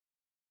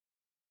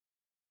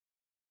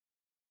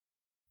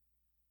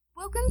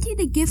Welcome to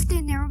the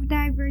Gifted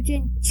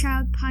Neurodivergent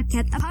Child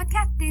Podcast, a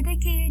podcast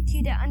dedicated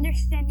to the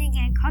understanding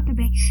and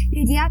cultivating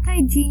the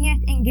anti-genius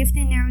and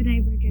gifted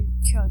neurodivergent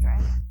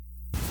children.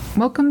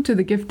 Welcome to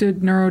the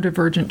Gifted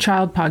Neurodivergent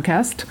Child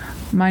Podcast.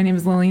 My name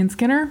is Lillian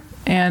Skinner,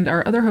 and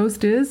our other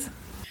host is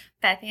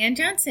Beth Ann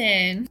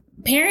Johnson.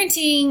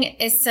 Parenting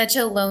is such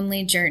a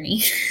lonely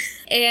journey.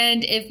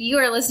 And if you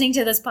are listening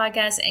to this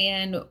podcast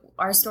and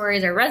our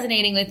stories are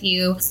resonating with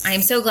you, I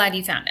am so glad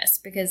you found us,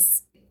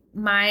 because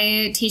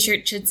my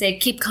t-shirt should say,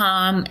 keep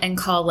calm and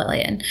call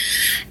Lillian.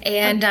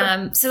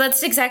 And so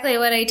that's exactly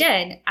what I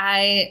did.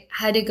 I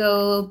had to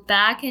go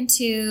back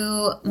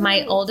into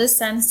my oldest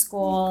son's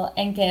school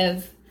and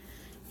give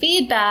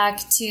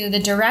feedback to the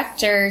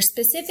director,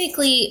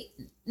 specifically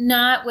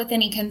not with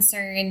any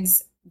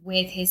concerns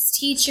with his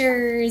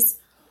teachers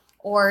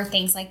or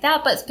things like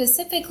that, but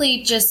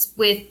specifically just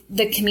with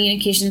the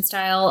communication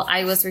style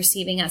I was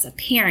receiving as a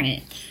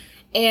parent.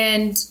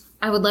 And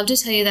I would love to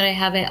tell you that I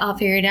have it all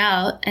figured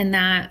out and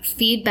that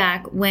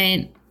feedback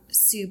went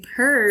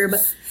superb.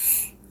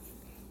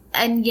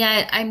 And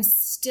yet I'm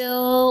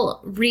still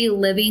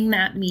reliving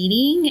that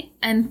meeting.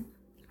 And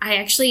I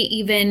actually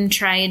even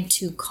tried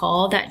to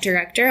call that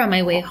director on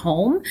my way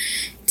home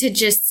to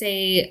just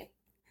say,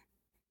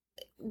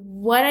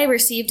 what I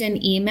received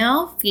in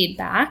email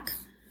feedback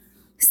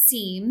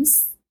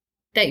seems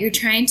that you're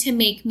trying to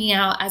make me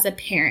out as a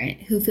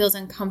parent who feels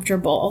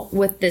uncomfortable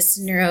with this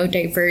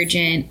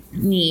neurodivergent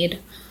need.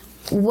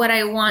 What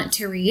I want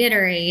to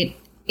reiterate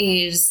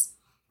is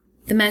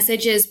the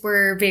messages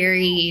were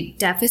very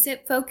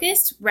deficit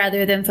focused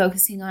rather than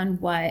focusing on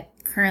what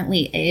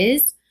currently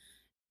is.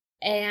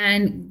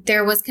 And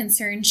there was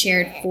concern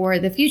shared for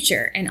the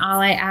future. And all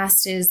I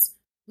asked is,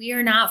 we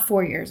are not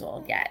 4 years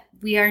old yet.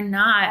 We are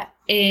not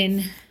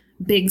in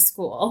big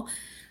school.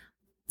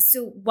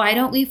 So why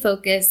don't we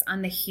focus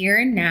on the here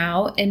and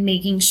now and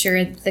making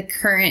sure that the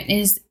current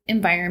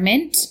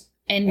environment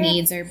and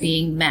needs are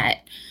being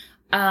met?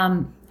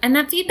 And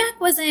that feedback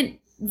wasn't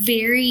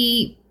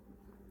very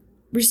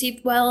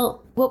received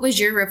well. What was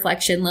your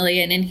reflection,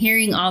 Lillian, in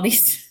hearing all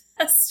these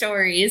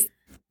stories?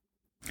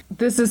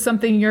 This is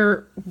something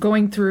you're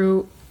going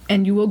through,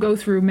 and you will go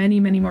through many,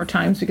 many more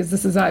times, because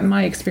this is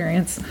my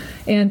experience.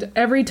 And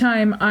every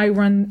time I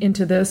run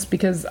into this,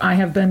 because I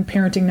have been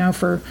parenting now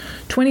for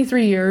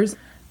 23 years,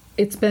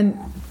 it's been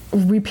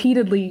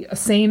repeatedly a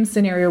same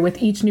scenario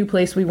with each new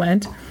place we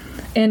went.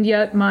 And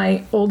yet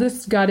my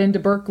oldest got into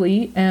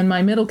Berkeley and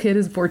my middle kid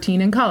is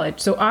 14 in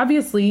college. So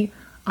obviously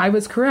I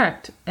was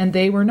correct and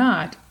they were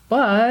not.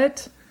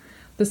 But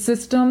the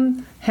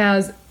system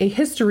has a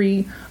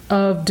history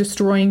of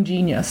destroying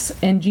genius.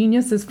 And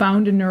genius is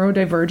found in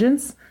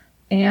neurodivergence.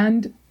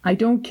 And I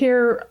don't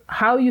care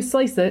how you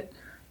slice it,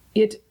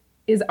 it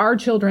is our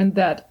children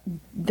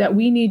that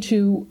we need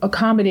to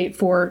accommodate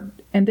for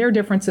and their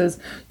differences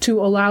to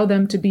allow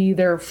them to be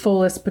their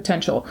fullest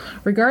potential.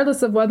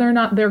 Regardless of whether or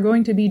not they're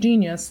going to be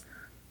genius,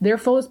 their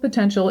fullest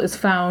potential is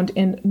found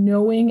in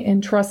knowing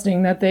and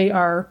trusting that they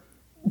are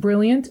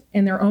brilliant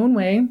in their own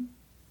way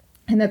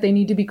and that they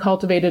need to be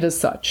cultivated as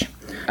such.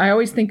 I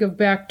always think of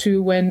back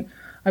to when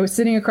I was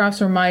sitting across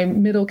from my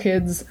middle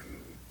kid's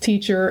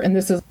teacher, and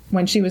this is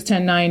when she was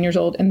 9 years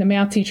old, and the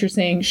math teacher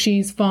saying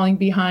she's falling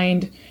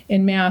behind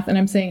in math. And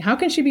I'm saying, how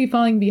can she be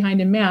falling behind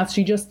in math?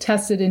 She just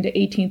tested into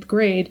 18th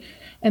grade.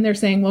 And they're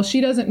saying, well,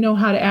 she doesn't know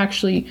how to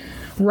actually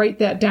write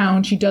that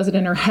down. She does it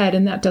in her head,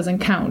 and that doesn't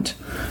count.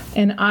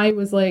 And I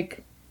was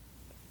like,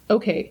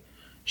 okay,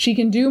 she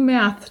can do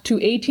math to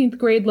 18th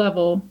grade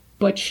level,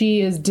 but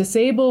she is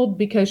disabled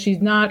because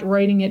she's not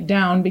writing it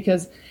down,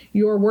 because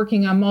you're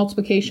working on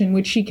multiplication,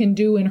 which she can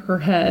do in her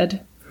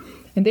head.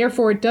 And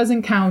therefore it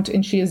doesn't count,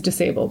 and she is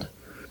disabled.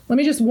 Let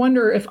me just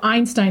wonder if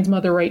Einstein's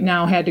mother right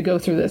now had to go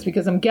through this,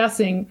 because I'm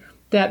guessing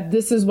that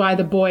this is why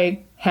the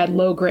boy had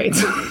low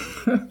grades.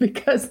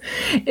 Because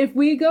if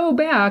we go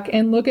back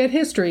and look at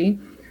history,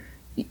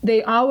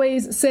 they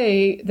always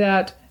say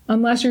that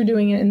unless you're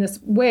doing it in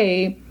this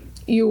way,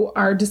 you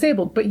are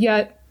disabled. But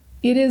yet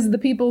it is the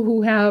people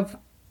who have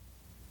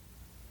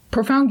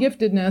profound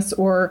giftedness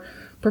or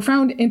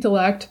profound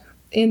intellect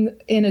in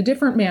a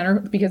different manner,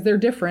 because they're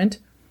different,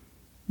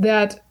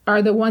 that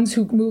are the ones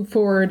who move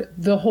forward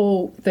the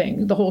whole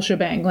thing, the whole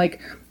shebang.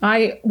 Like,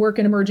 I work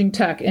in emerging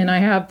tech, and I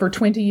have for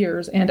 20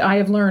 years, and I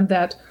have learned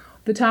that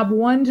the top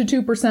 1 to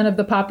 2% of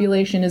the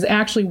population is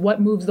actually what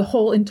moves the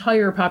whole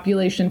entire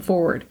population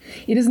forward.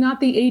 It is not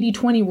the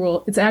 80-20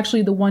 rule. It's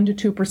actually the 1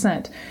 to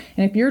 2%.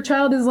 And if your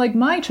child is like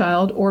my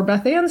child or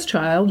Beth Ann's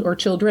child or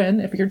children,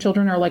 if your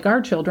children are like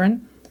our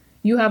children,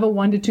 you have a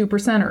 1 to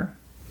 2%er.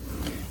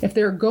 If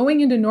they're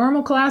going into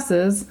normal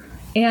classes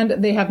and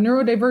they have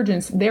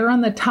neurodivergence, they're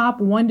on the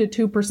top 1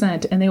 to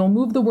 2%, and they will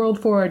move the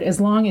world forward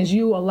as long as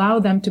you allow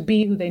them to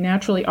be who they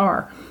naturally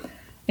are.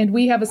 And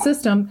we have a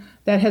system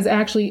that has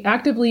actually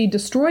actively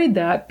destroyed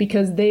that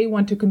because they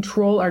want to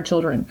control our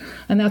children.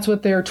 And that's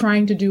what they're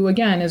trying to do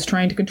again, is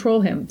trying to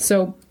control him.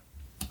 So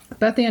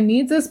Beth Ann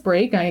needs this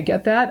break. I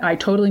get that. I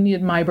totally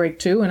needed my break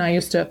too. And I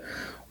used to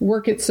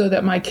work it so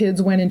that my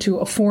kids went into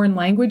a foreign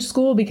language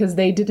school because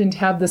they didn't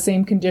have the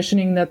same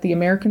conditioning that the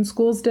American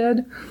schools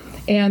did.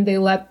 And they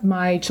let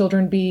my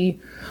children be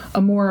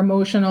a more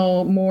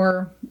emotional,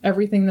 more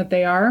everything that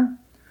they are.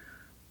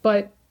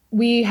 But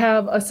we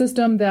have a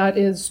system that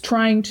is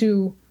trying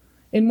to,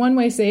 in one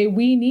way, say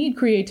we need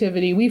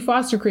creativity, we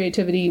foster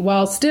creativity,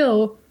 while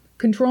still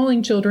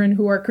controlling children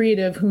who are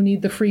creative, who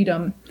need the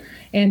freedom,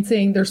 and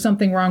saying there's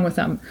something wrong with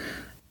them.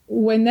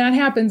 When that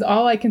happens,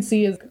 all I can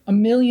see is a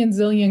million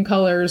zillion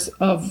colors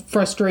of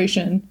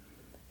frustration,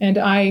 and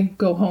I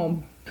go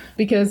home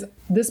because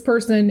this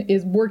person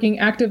is working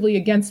actively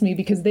against me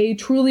because they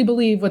truly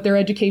believe what their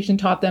education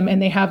taught them,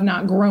 and they have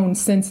not grown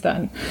since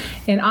then.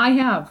 And I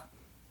have,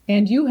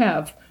 and you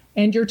have,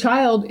 and your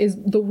child is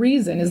the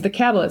reason, is the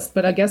catalyst,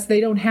 but I guess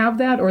they don't have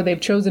that, or they've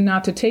chosen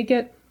not to take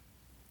it.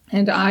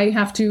 And I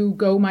have to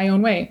go my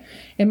own way.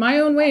 And my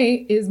own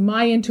way is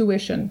my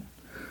intuition.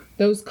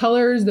 Those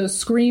colors, those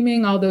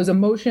screaming, all those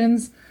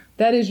emotions,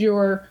 that is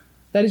your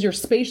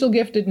spatial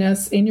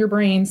giftedness in your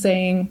brain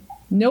saying,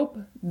 nope,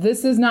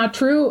 this is not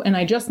true, and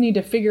I just need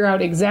to figure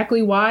out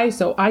exactly why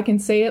so I can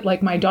say it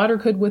like my daughter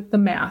could with the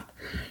math.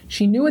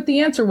 She knew what the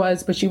answer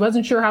was, but she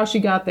wasn't sure how she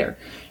got there.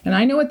 And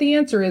I know what the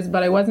answer is,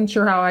 but I wasn't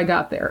sure how I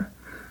got there.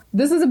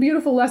 This is a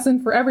beautiful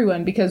lesson for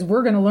everyone because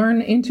we're going to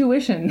learn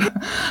intuition,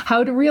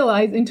 how to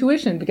realize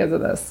intuition because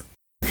of this.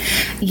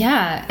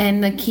 Yeah,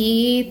 and the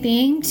key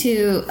thing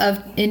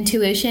of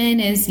intuition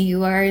is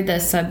you are the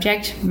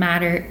subject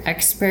matter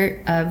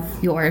expert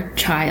of your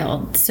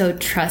child. So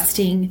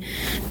trusting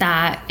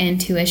that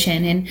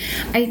intuition. And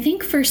I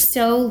think for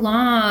so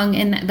long,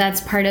 and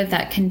that's part of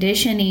that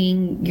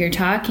conditioning you're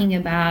talking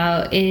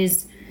about,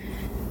 is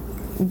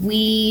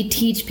we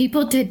teach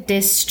people to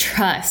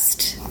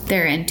distrust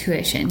their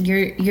intuition.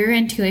 Your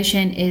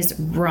intuition is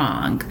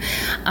wrong.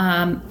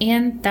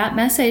 And that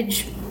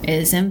message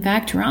is in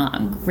fact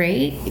wrong,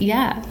 right?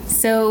 Yeah.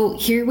 So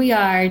here we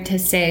are to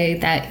say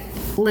that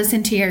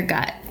listen to your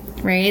gut,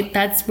 right?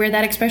 That's where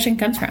that expression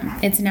comes from.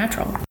 It's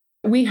natural.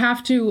 We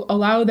have to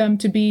allow them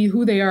to be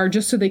who they are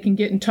just so they can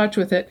get in touch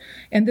with it.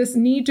 And this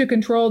need to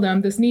control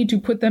them, this need to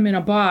put them in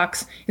a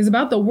box is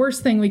about the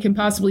worst thing we can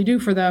possibly do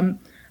for them,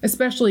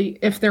 especially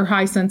if they're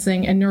high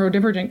sensing and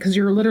neurodivergent, because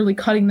you're literally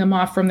cutting them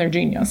off from their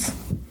genius.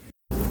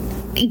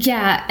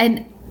 Yeah.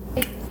 And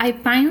I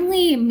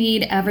finally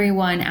made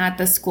everyone at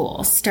the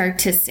school start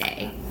to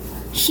say,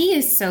 he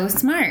is so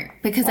smart.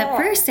 Because at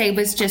first I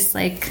was just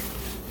like,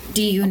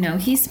 do you know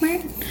he's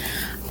smart?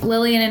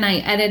 Lillian and I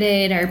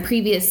edited our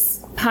previous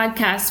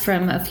podcast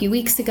from a few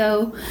weeks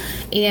ago,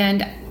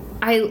 and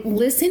I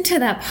listened to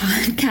that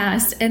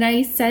podcast and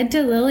I said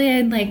to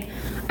Lillian, like,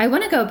 I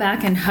want to go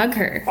back and hug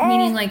her,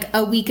 meaning like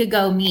a week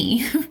ago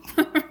me.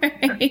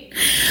 Right?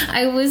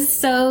 I was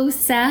so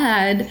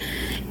sad.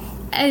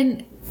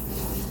 And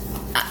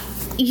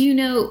you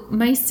know,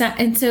 my son,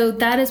 and so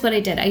that is what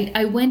I did.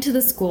 I went to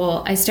the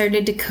school, I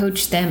started to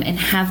coach them and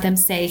have them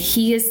say,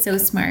 he is so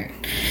smart.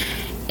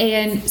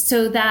 And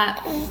so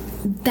that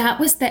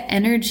was the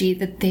energy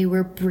that they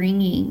were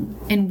bringing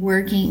and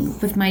working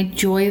with my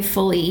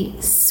joyfully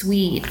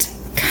sweet,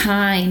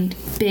 kind,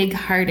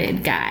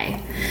 big-hearted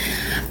guy.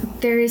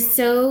 There is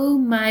so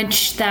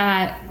much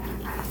that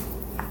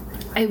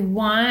I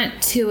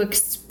want to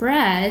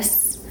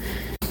express,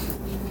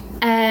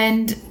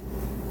 and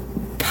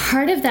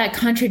part of that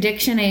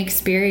contradiction I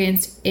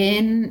experienced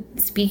in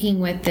speaking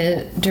with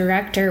the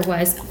director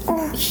was,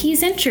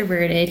 he's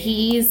introverted,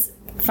 he's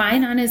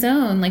fine on his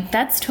own, like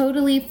that's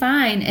totally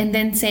fine. And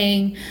then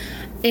saying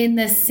in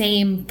the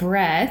same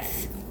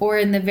breath or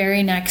in the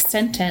very next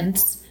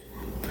sentence,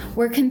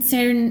 we're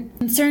concerned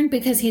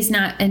because he's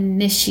not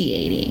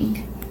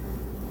initiating.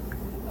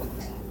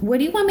 What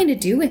do you want me to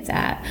do with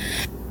that?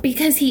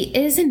 Because he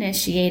is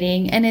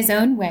initiating in his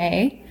own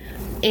way,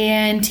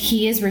 and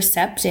he is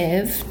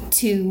receptive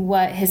to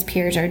what his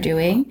peers are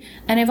doing.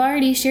 And I've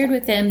already shared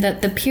with him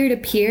that the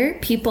peer-to-peer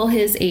people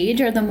his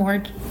age are the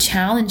more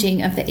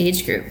challenging of the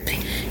age group.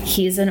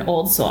 He's an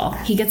old soul.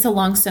 He gets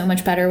along so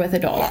much better with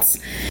adults.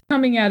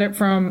 Coming at it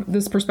from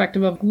this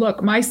perspective of,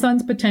 look, my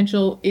son's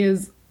potential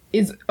is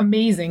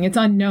amazing. It's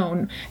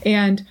unknown.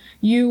 And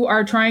you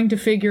are trying to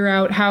figure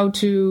out how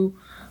to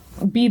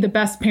be the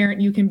best parent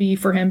you can be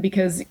for him,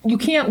 because you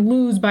can't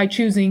lose by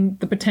choosing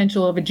the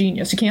potential of a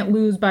genius. You can't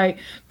lose by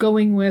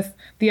going with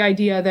the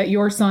idea that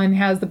your son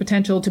has the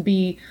potential to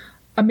be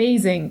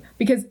amazing,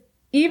 because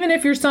even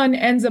if your son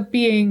ends up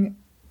being,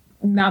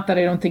 not that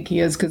I don't think he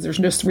is, because there's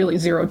just really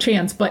zero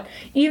chance, but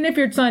even if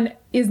your son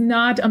is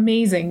not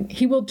amazing,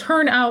 he will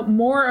turn out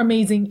more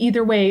amazing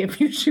either way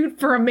if you shoot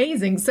for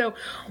amazing. So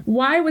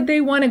why would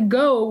they want to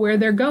go where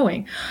they're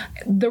going?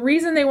 The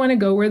reason they want to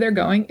go where they're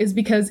going is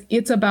because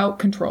it's about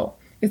control.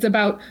 It's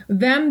about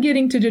them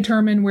getting to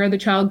determine where the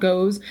child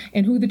goes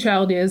and who the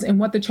child is and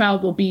what the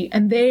child will be.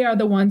 And they are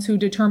the ones who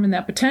determine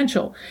that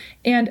potential.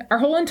 And our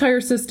whole entire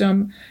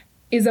system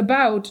is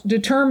about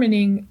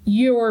determining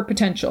your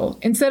potential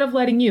instead of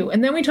letting you.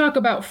 And then we talk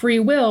about free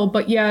will,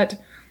 but yet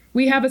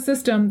We have a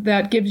system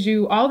that gives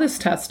you all this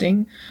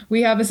testing.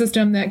 We have a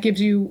system that gives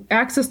you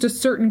access to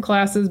certain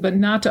classes, but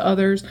not to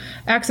others,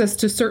 access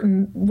to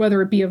certain,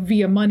 whether it be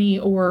via money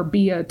or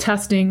via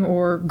testing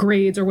or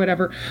grades or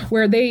whatever,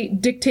 where they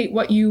dictate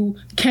what you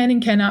can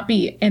and cannot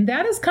be. And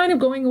that is kind of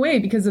going away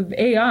because of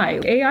AI.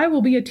 AI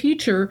will be a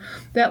teacher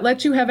that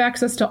lets you have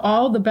access to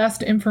all the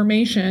best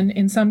information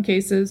in some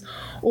cases,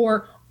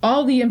 or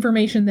all the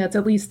information that's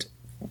at least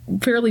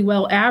fairly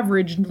well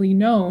averagely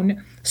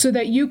known, so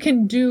that you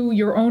can do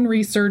your own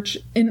research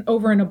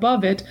over and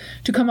above it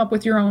to come up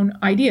with your own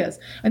ideas.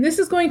 And this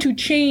is going to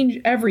change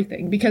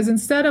everything, because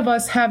instead of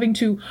us having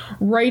to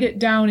write it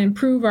down and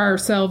prove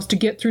ourselves to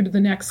get through to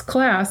the next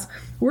class,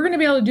 we're going to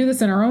be able to do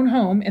this in our own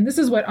home. And this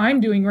is what I'm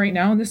doing right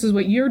now, and this is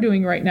what you're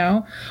doing right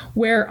now,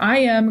 where I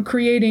am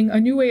creating a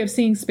new way of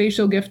seeing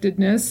spatial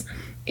giftedness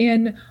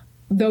in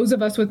those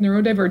of us with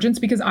neurodivergence,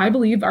 because I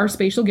believe our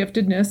spatial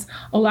giftedness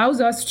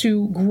allows us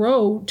to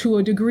grow to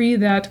a degree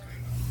that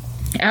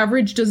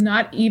average does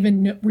not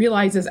even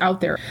realize is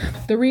out there.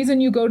 The reason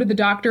you go to the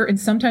doctor, and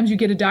sometimes you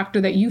get a doctor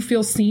that you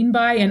feel seen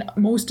by, and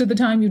most of the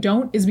time you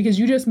don't, is because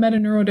you just met a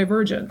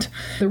neurodivergent.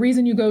 The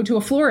reason you go to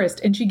a florist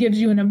and she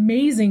gives you an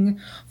amazing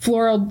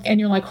floral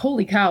and you're like,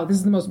 holy cow, this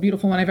is the most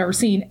beautiful one I've ever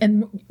seen,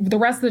 and the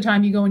rest of the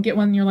time you go and get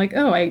one and you're like,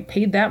 oh, I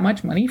paid that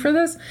much money for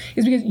this,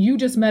 is because you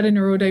just met a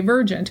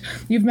neurodivergent.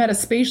 You've met a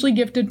spatially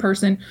gifted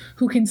person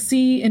who can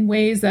see in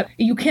ways that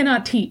you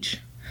cannot teach.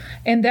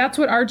 And that's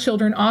what our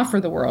children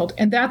offer the world.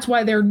 And that's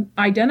why they're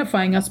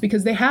identifying us,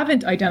 because they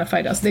haven't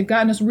identified us. They've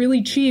gotten us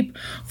really cheap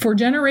for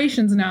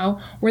generations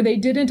now, where they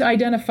didn't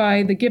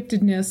identify the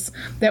giftedness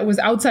that was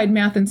outside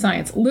math and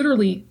science.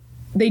 Literally,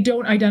 they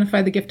don't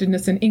identify the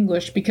giftedness in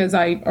English, because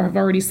I have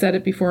already said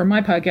it before in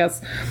my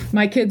podcast.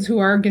 My kids who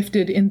are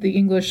gifted in the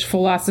English,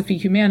 philosophy,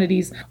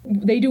 humanities,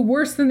 they do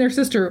worse than their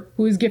sister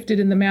who is gifted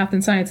in the math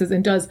and sciences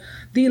and does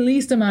the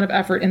least amount of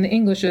effort in the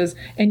Englishes,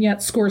 and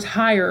yet scores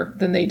higher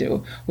than they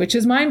do, which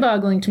is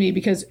mind-boggling to me,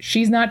 because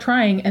she's not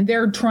trying and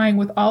they're trying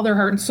with all their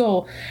heart and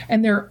soul,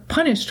 and they're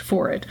punished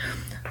for it.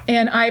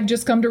 And I've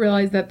just come to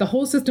realize that the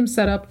whole system's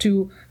set up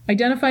to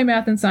identify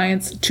math and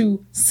science,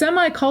 to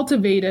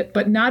semi-cultivate it,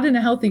 but not in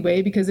a healthy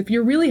way, because if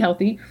you're really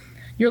healthy,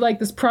 you're like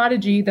this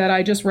prodigy that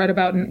I just read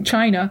about in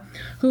China,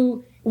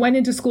 who went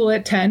into school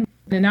at 10,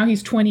 and now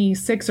he's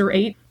 26 or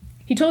 8.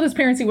 He told his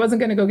parents he wasn't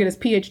going to go get his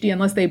PhD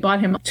unless they bought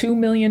him a $2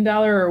 million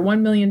or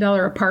 $1 million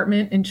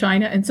apartment in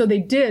China. And so they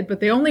did, but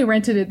they only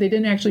rented it. They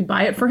didn't actually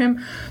buy it for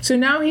him. So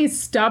now he's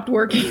stopped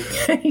working.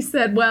 He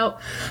said, well,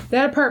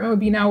 that apartment would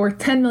be now worth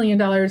 $10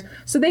 million.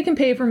 So they can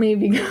pay for me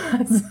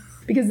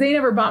because they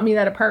never bought me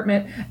that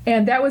apartment.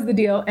 And that was the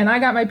deal. And I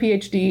got my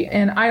PhD,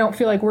 and I don't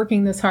feel like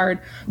working this hard.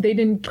 They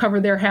didn't cover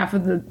their half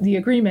of the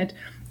agreement.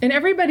 And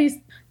everybody's,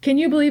 can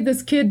you believe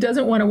this kid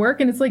doesn't want to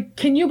work? And it's like,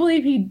 can you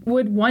believe he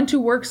would want to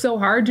work so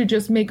hard to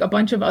just make a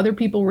bunch of other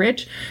people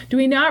rich? Do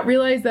we not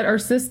realize that our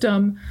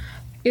system,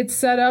 it's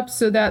set up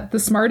so that the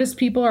smartest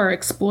people are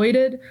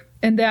exploited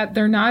and that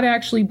they're not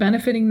actually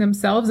benefiting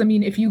themselves? I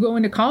mean, if you go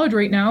into college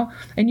right now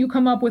and you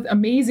come up with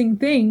amazing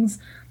things,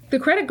 the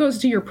credit goes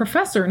to your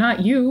professor,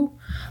 not you.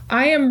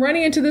 I am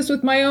running into this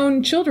with my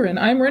own children.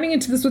 I'm running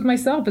into this with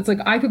myself. It's like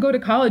I could go to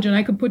college and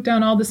I could put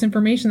down all this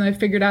information that I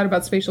figured out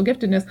about spatial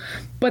giftedness,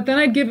 but then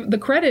I'd give the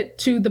credit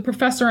to the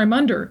professor I'm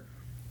under.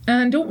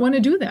 And I don't want to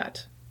do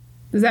that.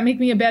 Does that make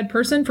me a bad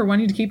person for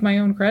wanting to keep my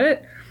own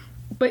credit?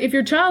 But if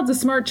your child's a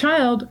smart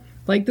child,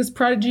 like this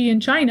prodigy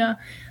in China,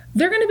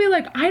 they're going to be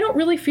like, I don't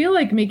really feel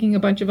like making a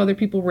bunch of other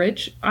people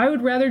rich. I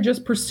would rather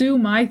just pursue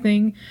my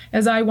thing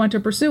as I want to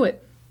pursue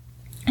it.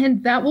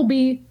 And that will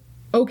be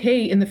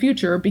okay in the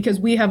future, because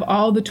we have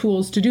all the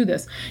tools to do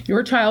this.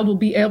 Your child will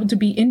be able to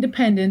be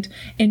independent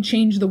and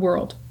change the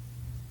world.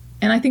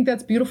 And I think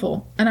that's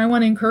beautiful. And I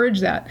want to encourage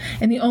that.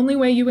 And the only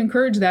way you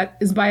encourage that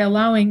is by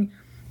allowing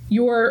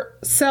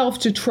yourself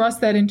to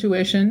trust that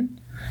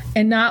intuition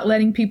and not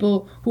letting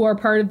people who are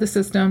part of the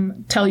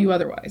system tell you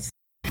otherwise.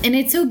 And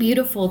it's so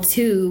beautiful,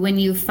 too, when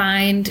you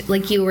find,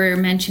 like you were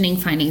mentioning,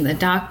 finding the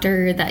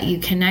doctor that you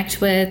connect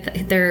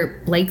with.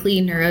 They're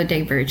likely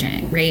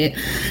neurodivergent, right?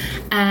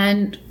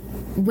 And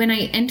when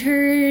I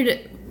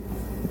entered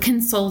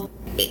consult,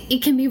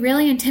 it can be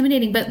really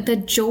intimidating, but the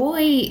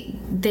joy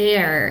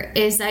there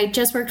is, I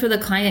just worked with a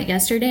client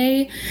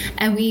yesterday,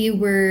 and we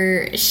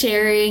were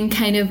sharing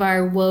kind of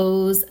our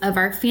woes of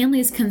our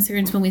family's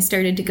concerns when we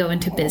started to go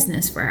into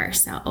business for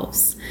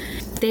ourselves.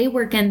 They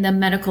work in the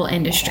medical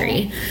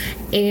industry,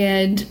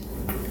 and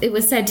it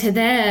was said to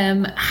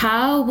them,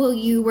 how will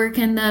you work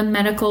in the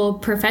medical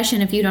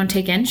profession if you don't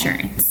take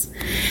insurance?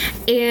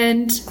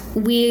 And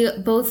we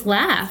both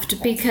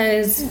laughed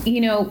because,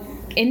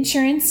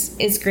 insurance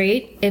is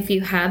great if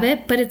you have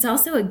it, but it's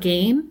also a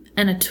game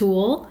and a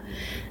tool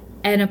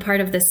and a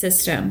part of the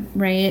system,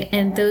 right?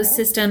 And those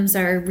systems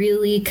are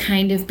really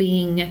kind of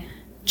being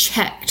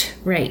checked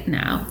right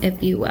now,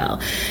 if you will.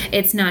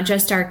 It's not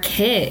just our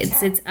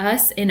kids, it's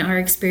us in our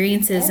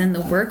experiences in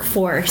the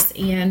workforce.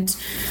 And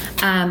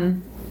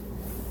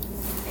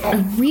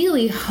I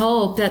really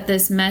hope that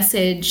this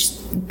message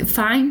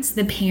finds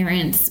the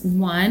parents,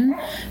 one,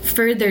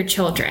 for their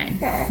children.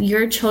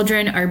 Your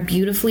children are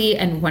beautifully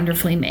and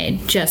wonderfully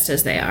made, just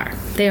as they are.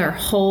 They are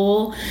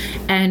whole,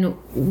 and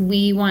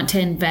we want to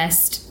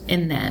invest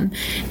in them.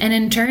 And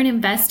in turn,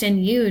 invest in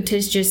you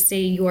to just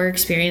say your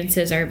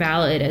experiences are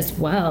valid as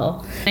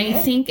well. I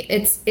think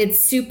it's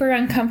super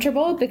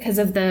uncomfortable because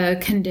of the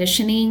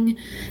conditioning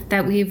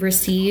that we've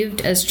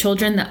received as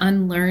children, the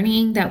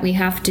unlearning that we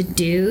have to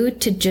do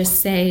to just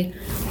say,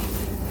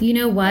 you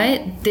know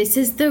what? This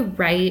is the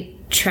right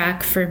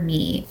track for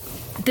me.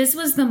 This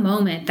was the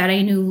moment that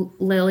I knew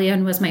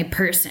Lillian was my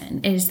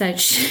person, is that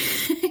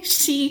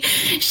she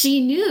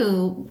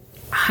knew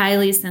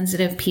highly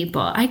sensitive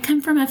people. I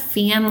come from a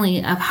family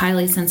of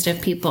highly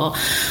sensitive people.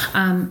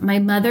 My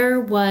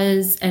mother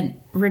was a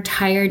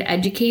retired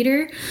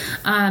educator.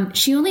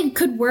 She only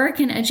could work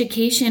in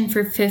education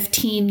for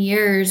 15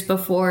 years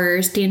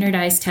before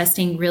standardized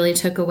testing really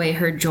took away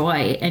her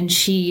joy, and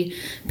she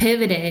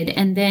pivoted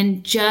and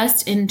then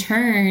just in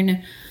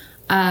turn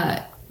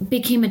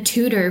became a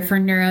tutor for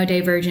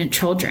neurodivergent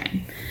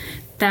children.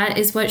 That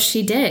is what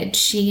she did.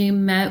 She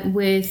met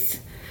with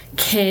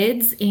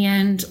kids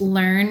and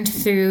learned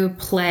through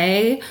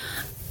play.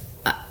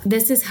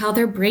 This is how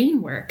their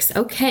brain works.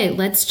 Okay,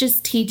 let's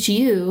just teach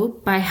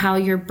you by how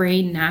your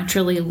brain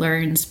naturally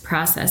learns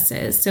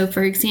processes. So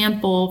for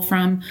example,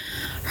 from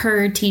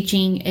her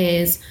teaching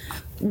is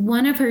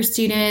one of her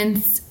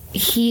students,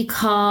 he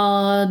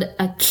called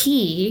a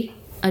key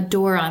a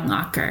door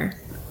unlocker.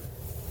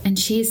 And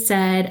she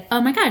said,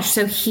 oh my gosh,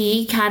 so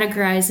he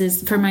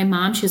categorizes, for my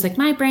mom, she was like,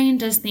 my brain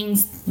does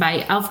things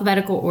by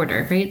alphabetical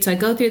order, right? So I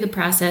go through the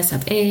process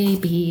of A,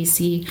 B,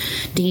 C,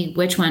 D,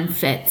 which one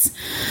fits?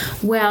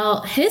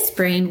 Well, his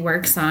brain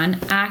works on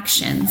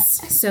actions.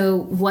 So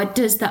what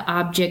does the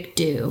object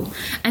do?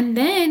 And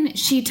then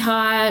she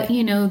taught,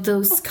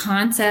 those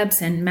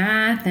concepts in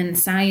math and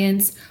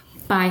science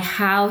by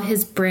how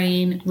his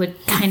brain would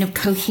kind of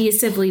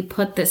cohesively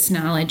put this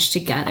knowledge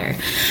together.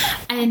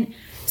 And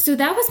so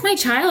that was my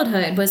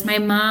childhood, was my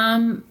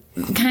mom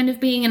kind of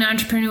being an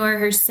entrepreneur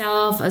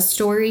herself, a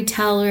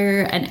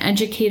storyteller, an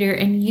educator,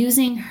 and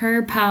using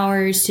her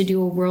powers to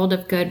do a world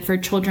of good for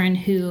children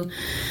who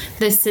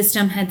the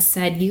system had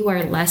said, you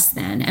are less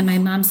than. And my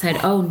mom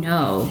said, oh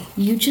no,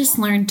 you just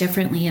learn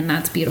differently, and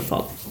that's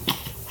beautiful.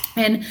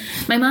 And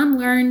my mom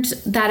learned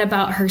that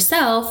about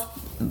herself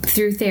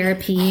through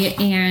therapy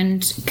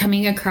and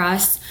coming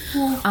across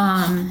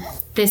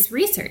this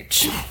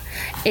research.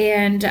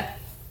 And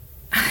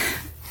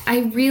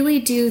I really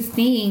do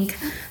think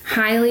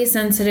highly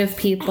sensitive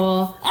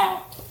people,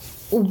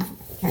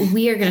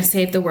 we are going to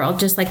save the world,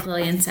 just like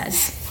Lillian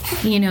says.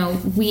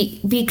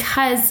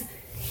 Because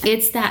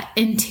it's that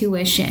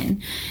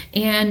intuition.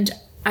 And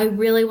I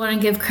really want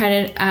to give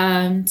credit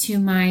to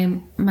my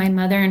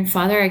mother and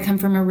father. I come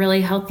from a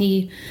really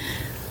healthy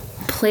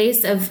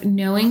place of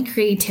knowing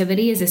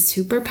creativity is a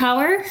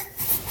superpower,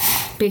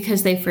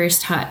 because they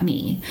first taught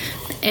me.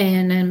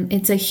 And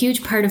it's a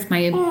huge part of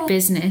my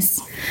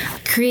business.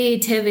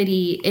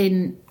 Creativity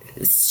in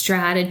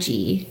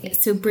strategy.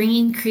 So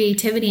bringing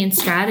creativity and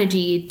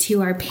strategy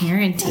to our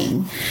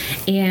parenting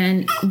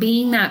and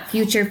being that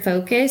future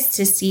focus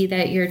to see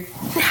that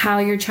how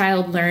your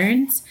child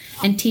learns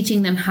and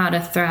teaching them how to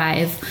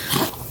thrive.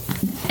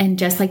 And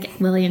just like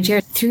Lillian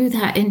shared, through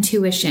that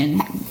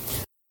intuition.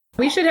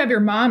 We should have your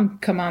mom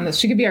come on this.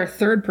 She could be our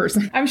third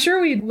person. I'm sure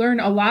we'd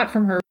learn a lot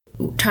from her.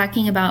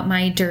 Talking about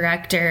my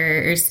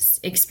director's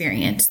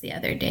experience the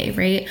other day,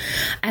 right?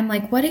 I'm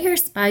like, what do your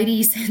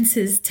spidey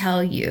senses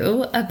tell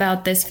you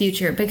about this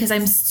future? Because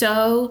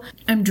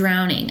I'm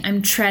drowning.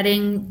 I'm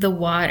treading the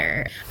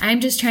water. I'm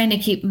just trying to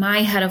keep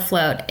my head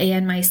afloat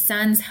and my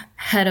son's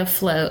head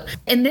afloat.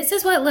 And this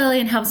is what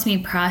Lillian helps me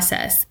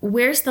process.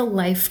 Where's the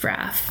life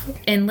raft?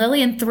 And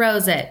Lillian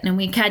throws it and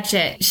we catch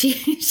it.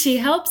 She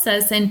helps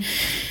us. And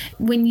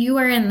when you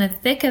are in the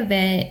thick of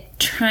it,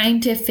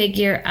 trying to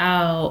figure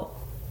out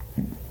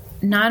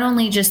not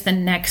only just the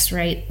next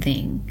right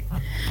thing,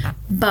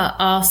 but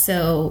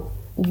also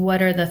what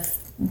are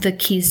the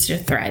keys to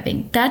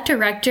thriving. That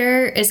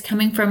director is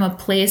coming from a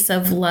place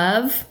of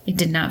love. It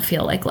did not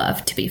feel like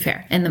love, to be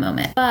fair, in the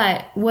moment.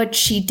 But what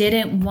she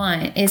didn't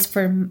want is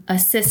for a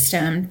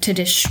system to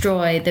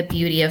destroy the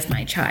beauty of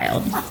my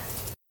child.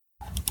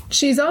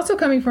 She's also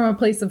coming from a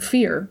place of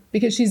fear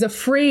because she's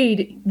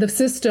afraid the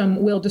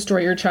system will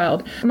destroy your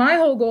child. My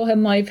whole goal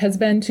in life has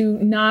been to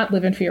not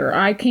live in fear.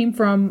 I came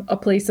from a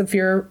place of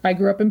fear. I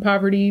grew up in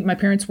poverty. My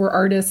parents were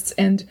artists,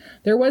 and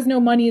there was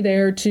no money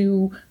there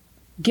to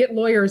get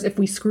lawyers if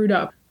we screwed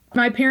up.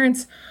 My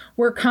parents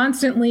were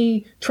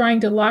constantly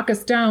trying to lock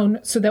us down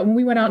so that when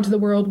we went out into the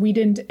world, we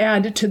didn't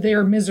add to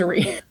their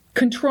misery.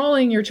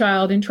 Controlling your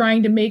child and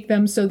trying to make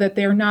them so that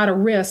they're not a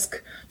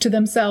risk to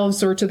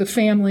themselves or to the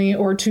family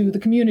or to the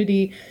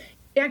community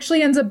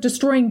actually ends up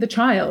destroying the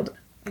child.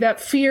 That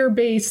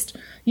fear-based,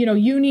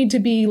 you need to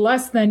be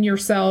less than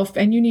yourself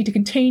and you need to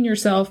contain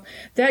yourself,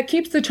 that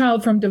keeps the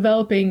child from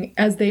developing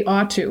as they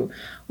ought to.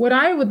 What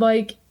I would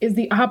like is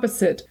the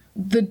opposite.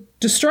 The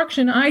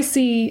destruction I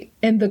see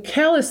and the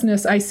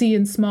callousness I see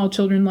in small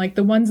children, like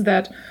the ones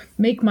that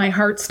make my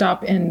heart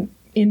stop in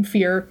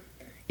fear,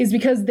 is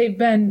because they've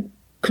been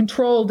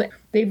controlled.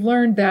 They've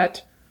learned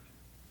that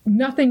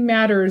nothing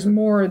matters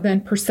more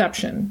than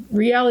perception.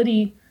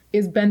 Reality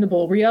is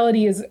bendable.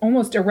 Reality is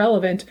almost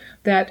irrelevant,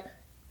 that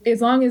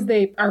as long as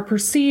they are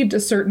perceived a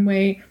certain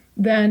way,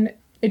 then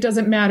it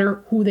doesn't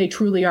matter who they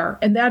truly are.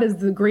 And that is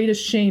the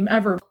greatest shame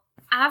ever.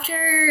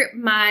 After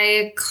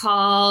my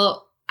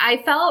call,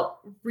 I felt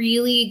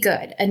really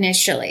good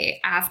initially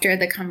after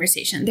the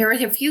conversation. There were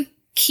a few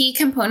key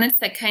components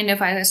that kind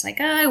of, I was like,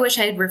 oh, I wish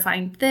I had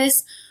refined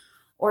this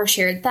or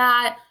shared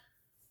that.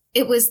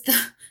 It was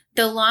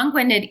the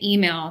long-winded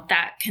email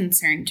that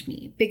concerned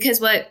me,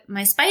 because what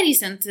my spidey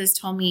senses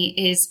told me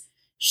is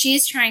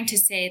she's trying to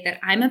say that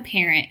I'm a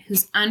parent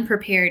who's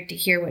unprepared to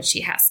hear what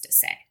she has to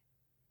say.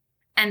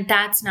 And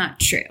that's not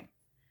true.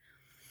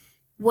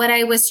 What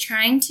I was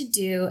trying to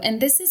do,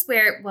 and this is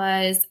where it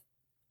was,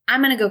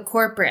 I'm going to go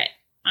corporate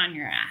on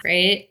your ass,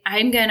 right?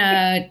 I'm going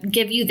to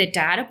give you the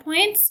data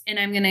points and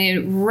I'm going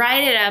to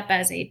write it up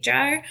as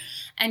HR.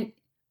 And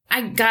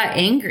I got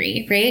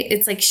angry, right?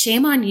 It's like,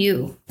 shame on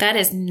you. That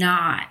is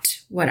not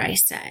what I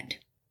said.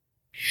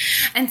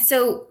 And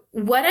so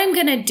what I'm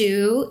going to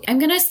do, I'm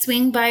going to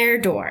swing by your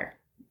door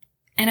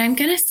and I'm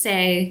going to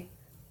say,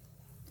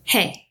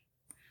 hey,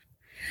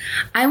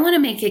 I want to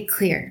make it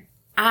clear.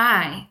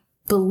 I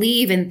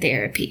believe in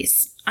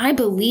therapies. I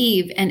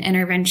believe in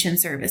intervention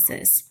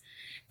services.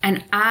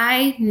 And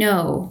I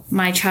know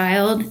my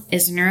child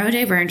is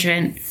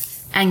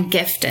neurodivergent and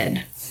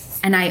gifted.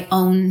 And I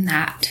own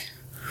that.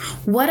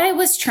 What I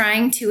was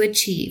trying to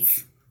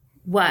achieve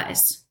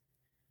was,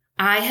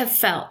 I have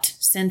felt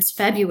since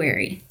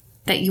February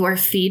that your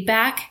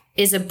feedback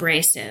is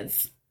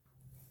abrasive.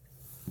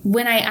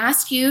 When I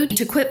asked you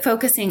to quit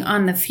focusing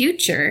on the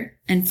future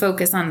and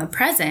focus on the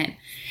present,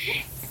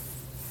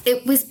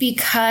 it was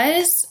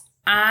because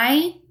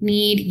I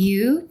need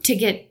you to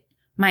get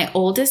my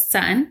oldest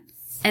son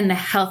in the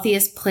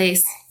healthiest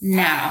place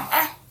now.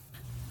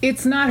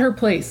 It's not her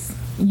place.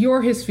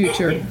 You're his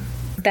future.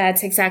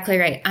 That's exactly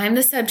right. I'm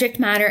the subject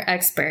matter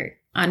expert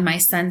on my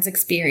son's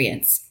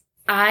experience.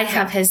 I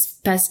have his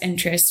best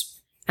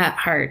interest at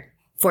heart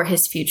for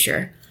his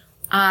future.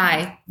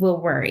 I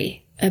will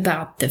worry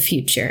about the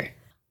future.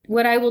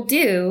 What I will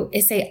do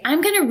is say,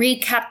 I'm going to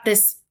recap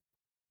this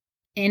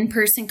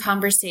in-person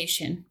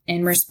conversation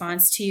in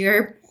response to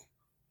your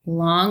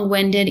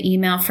long-winded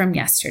email from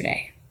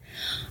yesterday.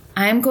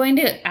 I'm going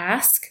to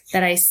ask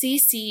that I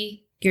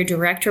CC your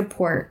direct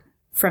report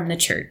from the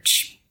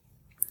church,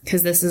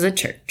 because this is a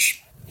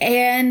church,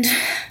 and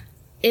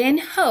in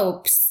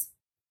hopes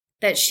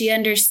that she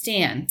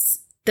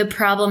understands the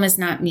problem is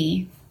not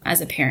me as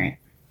a parent.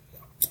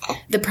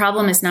 The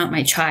problem is not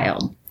my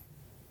child.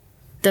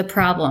 The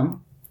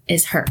problem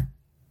is her.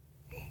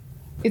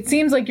 It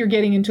seems like you're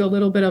getting into a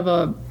little bit of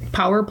a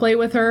power play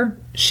with her.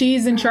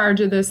 She's in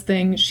charge of this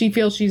thing. She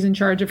feels she's in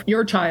charge of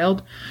your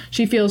child.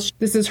 She feels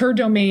this is her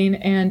domain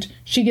and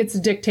she gets to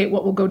dictate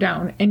what will go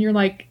down. And you're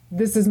like,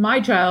 this is my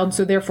child,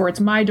 so therefore it's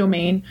my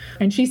domain.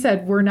 And she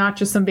said, we're not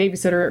just some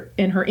babysitter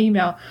in her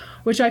email,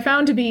 which I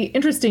found to be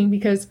interesting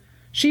because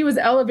she was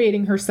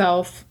elevating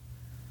herself.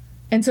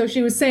 And so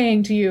she was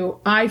saying to you,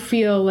 I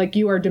feel like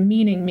you are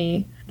demeaning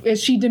me,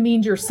 as she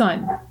demeaned your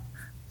son.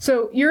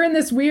 So you're in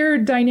this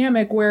weird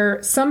dynamic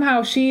where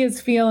somehow she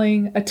is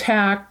feeling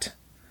attacked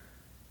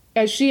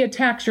as she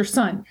attacks your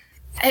son.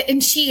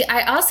 And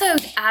I also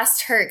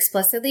asked her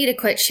explicitly to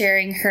quit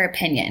sharing her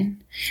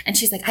opinion. And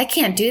she's like, I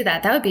can't do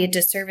that. That would be a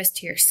disservice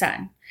to your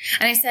son.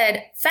 And I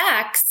said,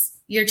 facts,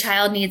 your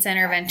child needs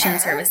intervention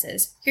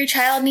services. Your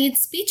child needs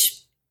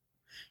speech.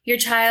 Your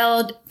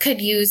child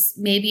could use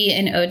maybe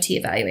an OT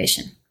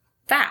evaluation.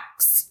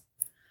 Facts.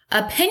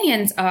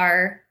 Opinions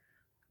are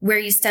where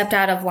you stepped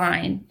out of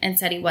line and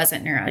said he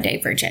wasn't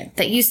neurodivergent,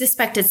 that you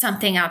suspected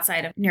something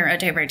outside of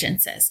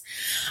neurodivergences.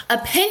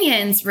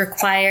 Opinions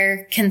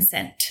require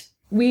consent.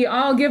 We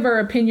all give our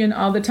opinion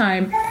all the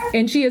time,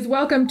 and she is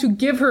welcome to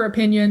give her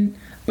opinion,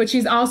 but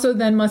she's also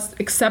then must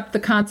accept the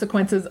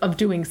consequences of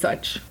doing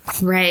such.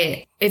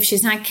 Right. If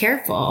she's not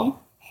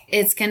careful,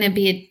 it's going to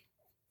be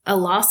a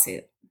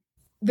lawsuit.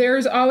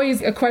 There's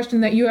always a question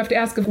that you have to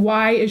ask of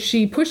why is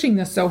she pushing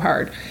this so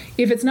hard?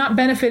 If it's not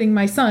benefiting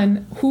my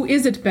son, who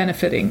is it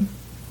benefiting?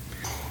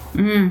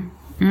 My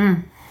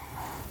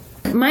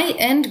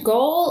end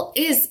goal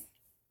is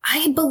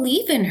I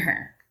believe in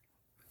her.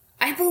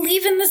 I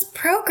believe in this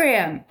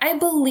program. I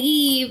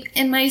believe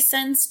in my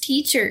son's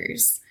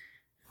teachers.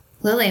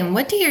 Lillian,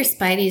 what do your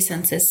spidey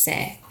senses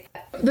say?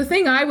 The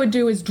thing I would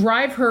do is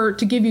drive her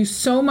to give you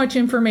so much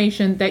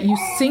information that you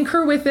sink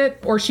her with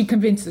it or she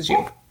convinces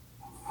you.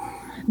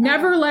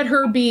 Never let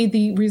her be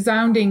the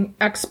resounding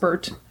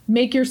expert.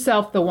 Make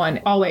yourself the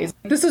one, always.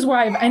 This is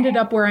why I've ended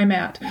up where I'm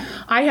at.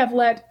 I have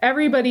let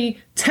everybody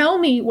tell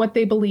me what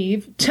they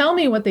believe, tell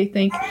me what they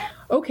think.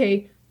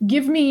 Okay,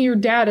 give me your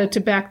data to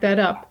back that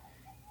up.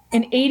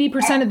 And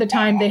 80% of the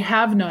time they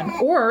have none,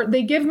 or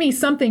they give me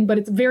something, but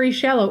it's very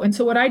shallow. And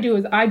so what I do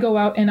is I go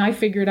out and I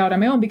figure it out on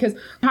my own, because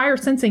higher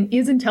sensing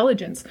is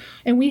intelligence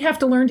and we have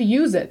to learn to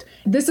use it.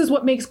 This is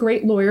what makes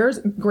great lawyers,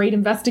 great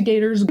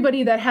investigators,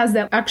 everybody that has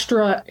that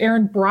extra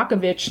Aaron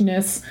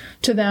Brockovich-ness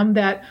to them,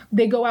 that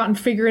they go out and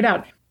figure it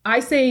out.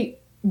 I say,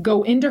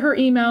 go into her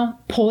email,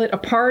 pull it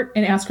apart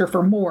and ask her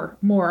for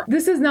more.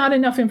 This is not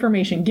enough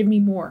information. Give me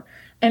more.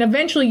 And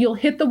eventually you'll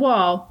hit the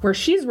wall where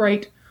she's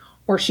right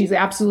or she's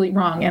absolutely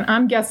wrong. And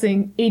I'm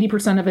guessing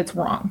 80% of it's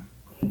wrong.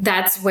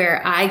 That's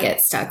where I get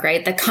stuck,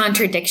 right? The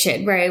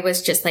contradiction where I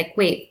was just like,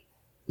 wait,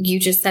 you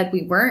just said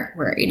we weren't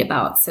worried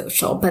about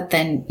social, but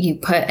then you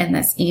put in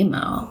this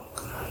email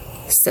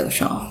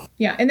social.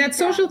 Yeah. And that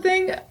social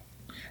thing,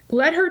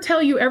 let her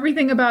tell you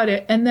everything about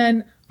it. And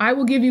then I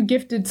will give you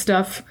gifted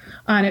stuff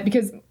on it,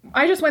 because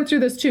I just went through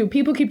this too.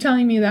 People keep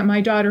telling me that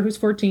my daughter, who's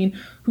 14,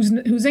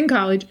 who's in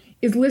college,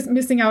 is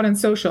missing out on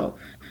social.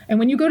 And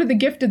when you go to the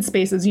gifted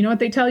spaces, you know what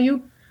they tell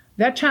you?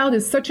 That child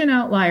is such an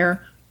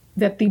outlier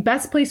that the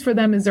best place for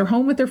them is their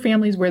home with their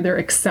families, where they're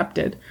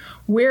accepted,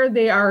 where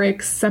they are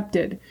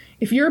accepted.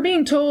 If you're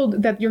being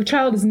told that your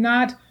child is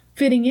not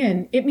fitting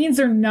in, it means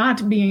they're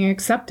not being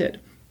accepted.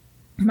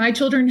 My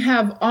children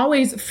have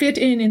always fit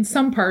in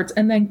some parts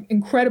and then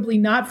incredibly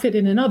not fit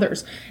in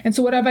others. And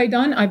so what have I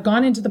done? I've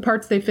gone into the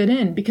parts they fit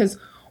in, because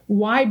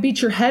why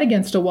beat your head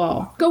against a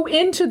wall? Go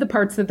into the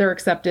parts that they're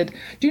accepted.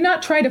 Do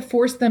not try to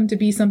force them to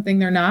be something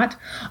they're not.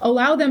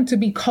 Allow them to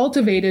be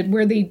cultivated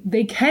where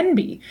they can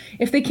be.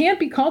 If they can't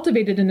be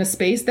cultivated in a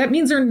space, that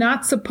means they're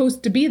not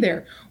supposed to be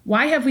there.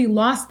 Why have we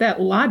lost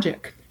that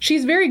logic?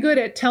 She's very good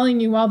at telling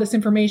you all this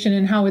information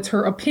and how it's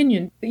her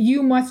opinion.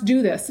 You must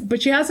do this,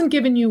 but she hasn't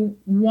given you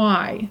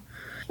why.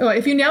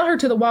 If you nail her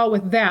to the wall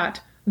with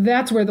that,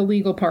 that's where the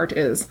legal part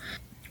is.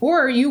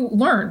 Or you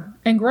learn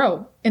and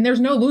grow, and there's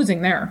no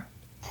losing there.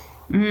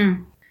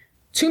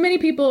 Too many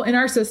people in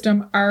our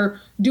system are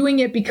doing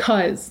it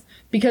because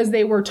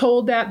they were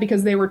told that,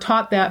 because they were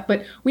taught that.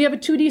 But we have a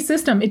 2D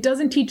system. It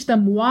doesn't teach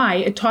them why.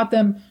 It taught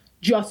them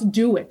just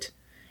do it.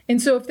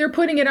 And so if they're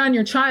putting it on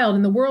your child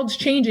and the world's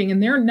changing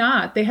and they're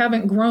not, they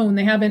haven't grown,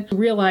 they haven't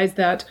realized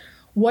that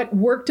what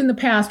worked in the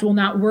past will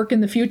not work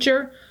in the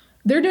future,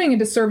 they're doing a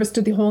disservice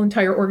to the whole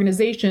entire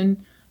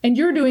organization. And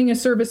you're doing a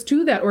service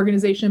to that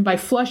organization by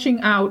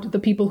flushing out the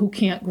people who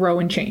can't grow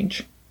and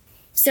change.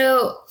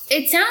 So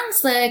it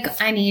sounds like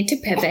I need to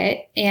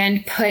pivot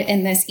and put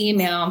in this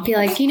email and be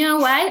like, you know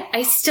what?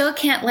 I still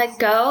can't let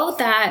go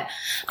that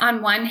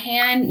on one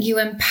hand, you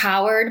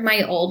empowered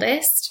my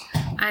oldest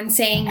on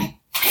saying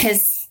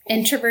his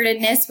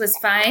introvertedness was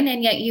fine,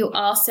 and yet you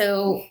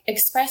also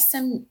expressed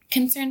some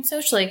concern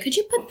socially. Could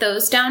you put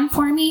those down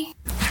for me?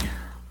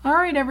 All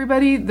right,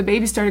 everybody. The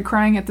baby started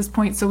crying at this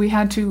point, so we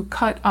had to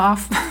cut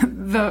off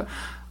the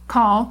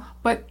call.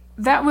 But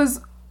that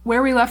was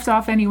where we left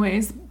off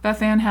anyways.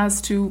 Beth Ann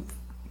has to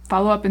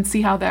follow up and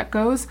see how that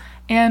goes.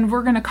 And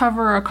we're going to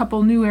cover a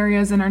couple new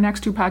areas in our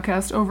next two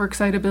podcasts,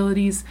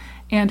 overexcitabilities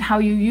and how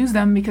you use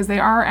them, because they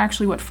are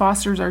actually what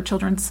fosters our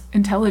children's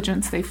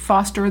intelligence. They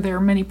foster their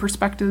many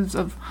perspectives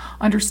of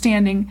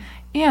understanding.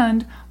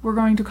 And we're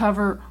going to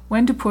cover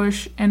when to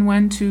push and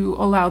when to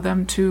allow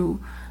them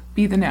to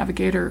be the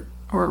navigator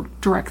or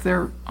direct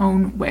their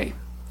own way.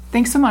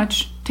 Thanks so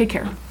much. Take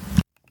care.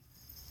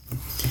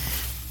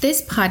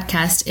 This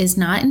podcast is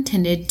not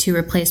intended to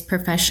replace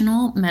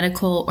professional,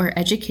 medical, or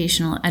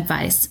educational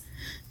advice.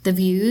 The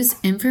views,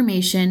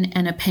 information,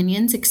 and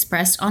opinions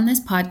expressed on this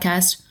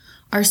podcast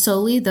are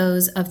solely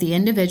those of the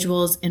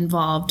individuals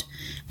involved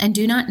and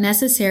do not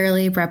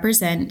necessarily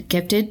represent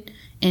Gifted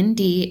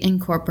ND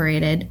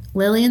Incorporated,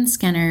 Lillian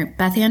Skinner,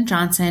 Beth Ann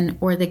Johnson,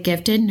 or the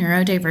Gifted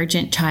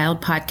Neurodivergent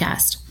Child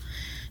Podcast.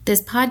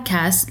 This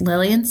podcast,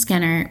 Lillian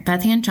Skinner,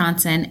 Beth Ann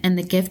Johnson, and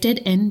the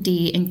Gifted ND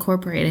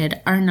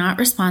Incorporated are not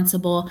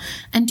responsible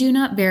and do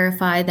not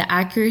verify the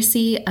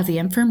accuracy of the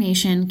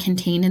information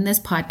contained in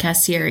this podcast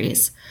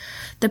series.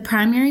 The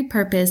primary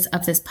purpose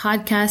of this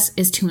podcast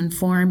is to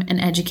inform and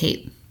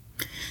educate.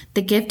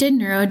 The Gifted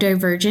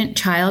Neurodivergent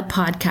Child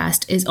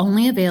Podcast is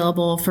only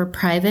available for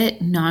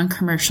private,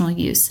 non-commercial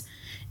use.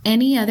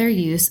 Any other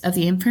use of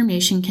the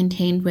information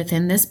contained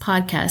within this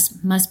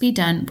podcast must be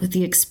done with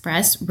the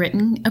express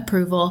written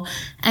approval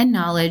and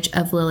knowledge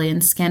of Lillian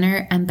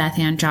Skinner and Beth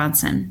Ann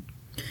Johnson.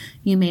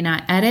 You may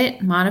not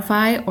edit,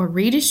 modify, or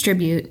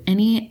redistribute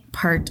any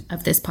part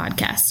of this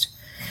podcast.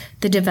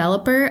 The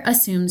developer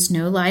assumes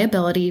no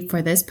liability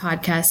for this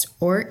podcast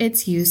or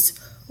its use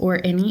or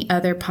any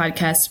other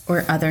podcast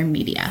or other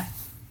media.